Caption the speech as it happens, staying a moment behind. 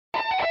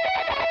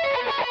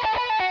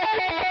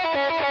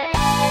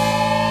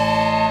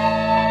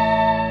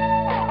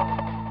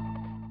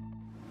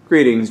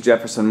Greetings,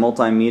 Jefferson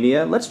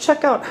Multimedia. Let's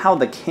check out how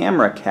the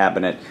camera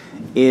cabinet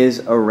is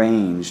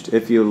arranged.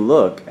 If you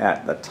look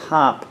at the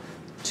top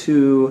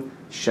two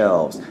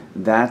shelves,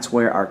 that's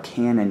where our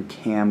Canon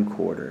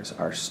camcorders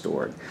are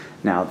stored.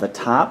 Now, the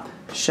top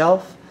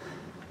shelf,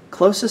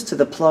 closest to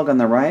the plug on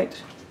the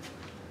right,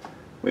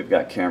 we've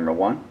got camera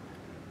 1.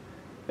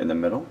 In the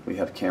middle, we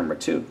have camera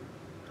 2.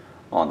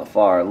 On the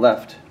far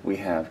left, we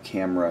have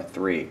camera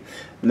 3.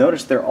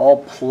 Notice they're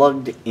all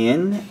plugged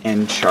in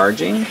and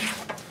charging.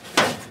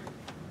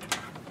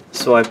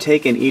 So I've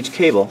taken each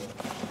cable,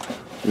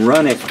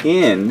 run it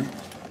in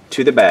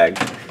to the bag.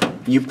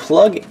 You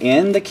plug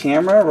in the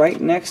camera right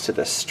next to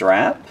the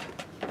strap.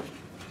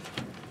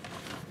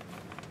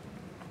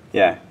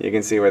 Yeah, you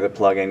can see where the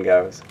plug-in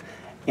goes.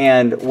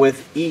 And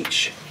with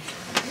each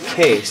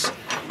case,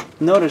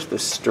 notice the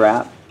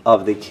strap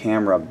of the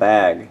camera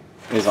bag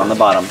is on the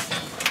bottom.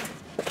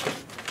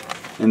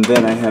 And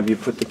then I have you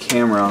put the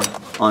camera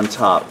on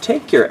top.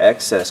 Take your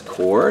excess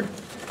cord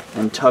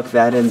and tuck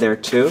that in there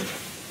too.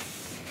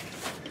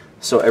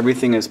 So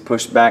everything is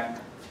pushed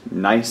back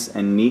nice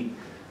and neat.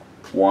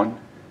 1,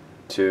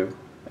 2,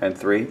 and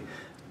 3.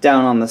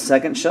 Down on the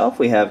second shelf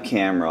we have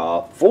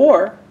camera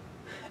 4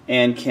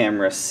 and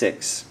camera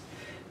 6.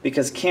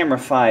 Because camera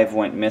 5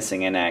 went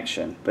missing in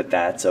action, but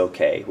that's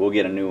okay. We'll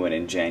get a new one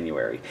in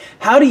January.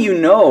 How do you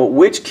know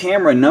which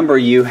camera number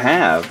you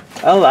have?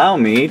 Allow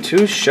me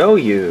to show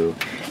you.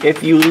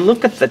 If you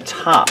look at the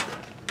top,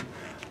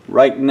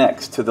 right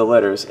next to the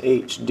letters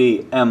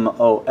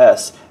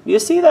HDMOS, you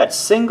see that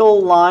single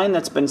line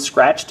that's been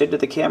scratched into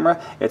the camera?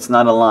 It's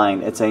not a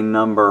line, it's a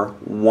number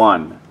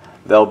 1.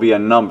 There'll be a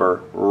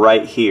number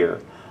right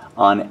here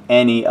on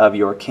any of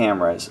your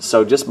cameras.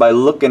 So just by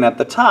looking at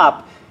the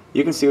top,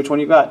 you can see which one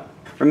you got.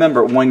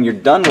 Remember, when you're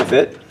done with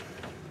it,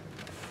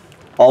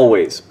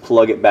 always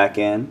plug it back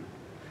in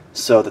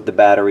so that the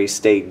batteries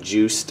stay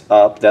juiced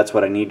up. That's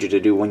what I need you to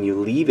do when you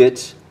leave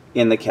it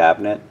in the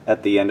cabinet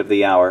at the end of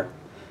the hour.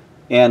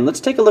 And let's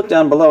take a look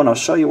down below and I'll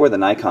show you where the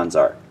Nikons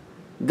are.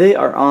 They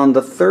are on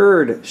the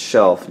third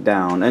shelf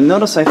down. And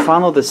notice I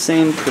follow the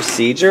same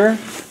procedure.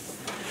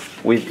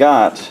 We've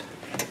got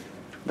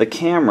the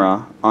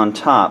camera on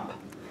top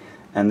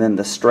and then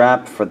the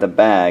strap for the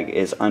bag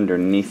is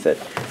underneath it.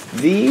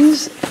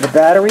 The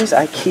batteries,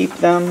 I keep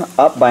them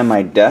up by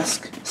my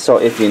desk. So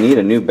if you need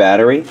a new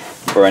battery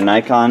for a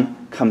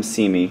Nikon, come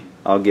see me.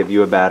 I'll give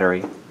you a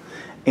battery.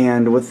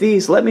 And with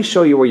these, let me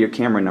show you where your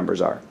camera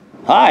numbers are.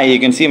 Hi, you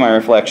can see my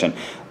reflection.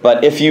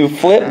 But if you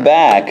flip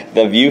back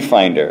the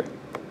viewfinder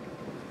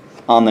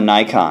on the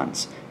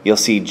Nikons, you'll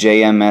see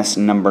JMS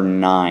number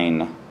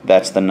 9.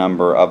 That's the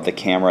number of the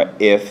camera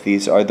if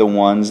these are the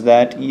ones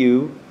that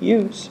you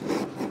use.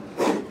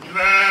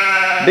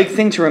 Big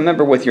thing to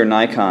remember with your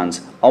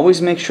Nikons,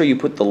 always make sure you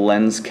put the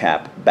lens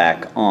cap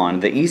back on.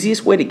 The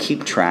easiest way to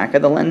keep track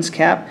of the lens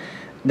cap,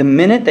 the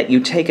minute that you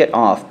take it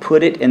off,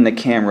 put it in the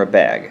camera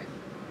bag.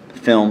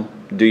 Film,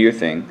 do your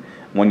thing.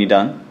 When you're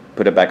done,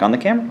 put it back on the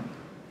camera.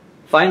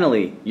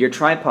 Finally, your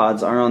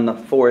tripods are on the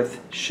fourth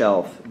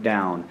shelf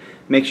down.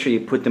 Make sure you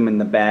put them in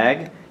the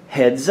bag,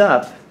 heads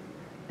up,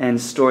 and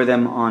store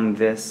them on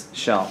this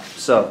shelf.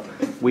 So,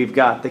 we've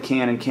got the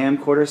Canon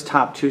camcorders,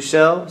 top two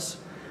shelves.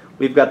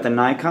 We've got the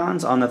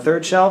Nikons on the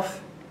third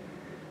shelf.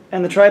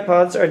 And the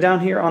tripods are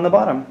down here on the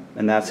bottom.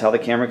 And that's how the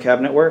camera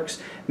cabinet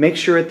works. Make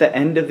sure at the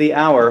end of the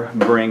hour,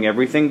 bring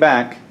everything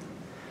back,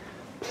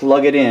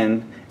 plug it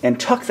in, and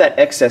tuck that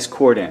excess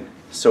cord in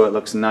so it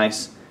looks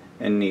nice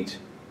and neat.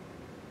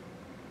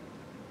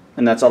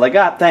 And that's all I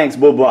got. Thanks.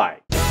 Bye-bye.